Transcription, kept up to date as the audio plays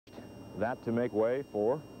that to make way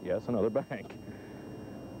for, yes, another bank.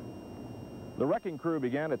 The wrecking crew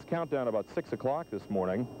began its countdown about 6 o'clock this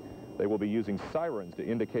morning. They will be using sirens to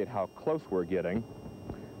indicate how close we're getting.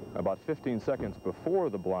 About 15 seconds before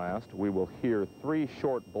the blast, we will hear 3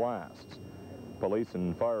 short blasts. Police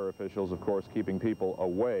and fire officials, of course, keeping people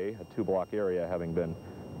away, a 2-block area having been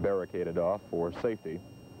barricaded off for safety.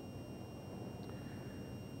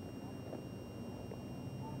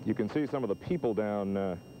 You can see some of the people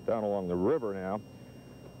down along the river now.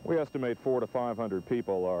 We estimate 400 to 500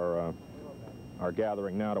 people are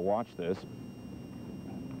gathering now to watch this.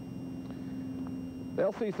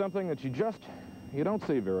 They'll see something that you don't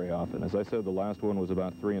see very often. As I said, the last one was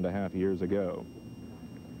about 3.5 years ago.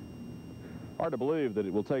 Hard to believe that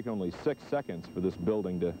it will take only 6 seconds for this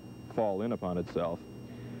building to fall in upon itself.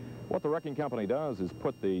 What the wrecking company does is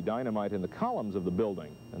put the dynamite in the columns of the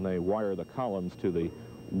building, and they wire the columns to the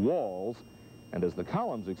walls, and as the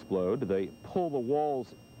columns explode, they pull the walls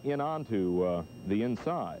in onto the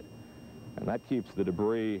inside, and that keeps the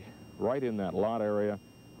debris right in that lot area,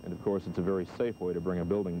 and of course it's a very safe way to bring a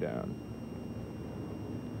building down.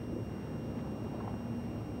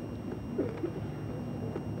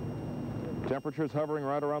 Temperatures hovering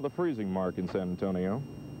right around the freezing mark in San Antonio.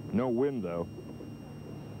 No wind, though.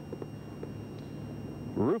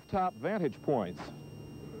 Rooftop vantage points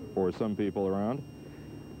for some people around,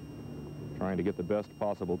 trying to get the best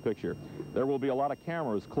possible picture. There will be a lot of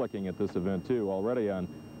cameras clicking at this event, too. Already on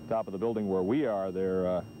top of the building where we are, there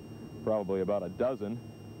are probably about a dozen,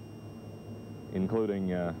 including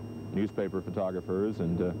newspaper photographers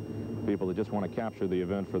and people that just want to capture the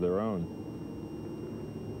event for their own.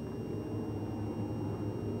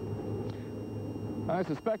 I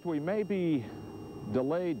suspect we may be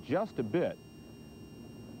delayed just a bit.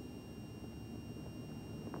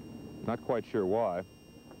 Not quite sure why.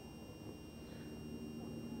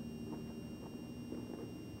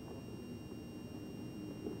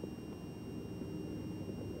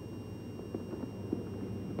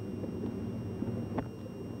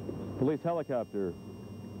 Police helicopter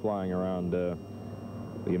flying around the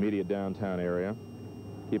immediate downtown area,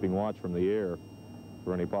 keeping watch from the air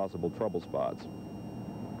for any possible trouble spots.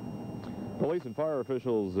 Police and fire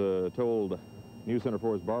officials told News Center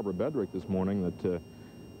 4's Barbara Bedrick this morning that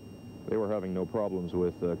they were having no problems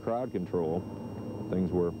with crowd control.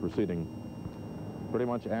 Things were proceeding pretty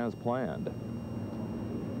much as planned.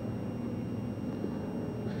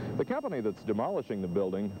 The company that's demolishing the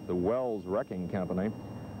building, the Wells Wrecking Company,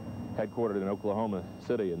 headquartered in Oklahoma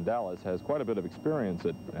City and Dallas, has quite a bit of experience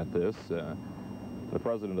at this. The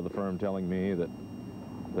president of the firm telling me that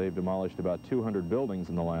they've demolished about 200 buildings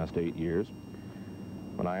in the last 8 years.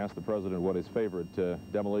 When I asked the president what his favorite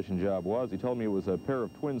demolition job was, he told me it was a pair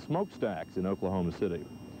of twin smokestacks in Oklahoma City.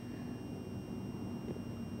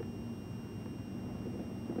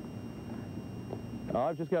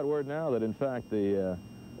 I've just got word now that, in fact, the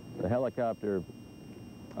helicopter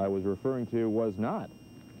I was referring to was not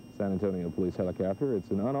San Antonio police helicopter.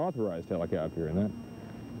 It's an unauthorized helicopter, and that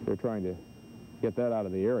they're trying to get that out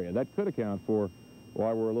of the area. That could account for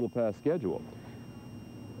why we're a little past schedule.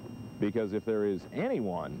 Because if there is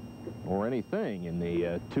anyone or anything in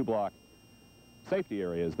the 2-block safety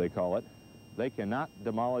area, as they call it, they cannot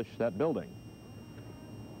demolish that building.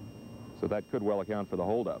 So that could well account for the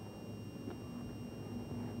holdup.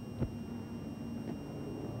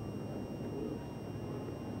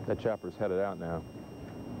 That chopper's headed out now.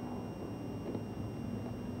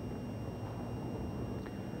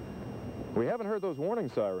 We haven't heard those warning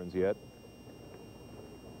sirens yet.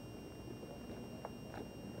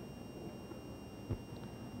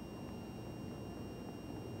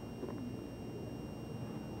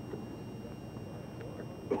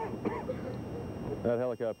 That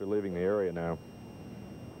helicopter leaving the area now.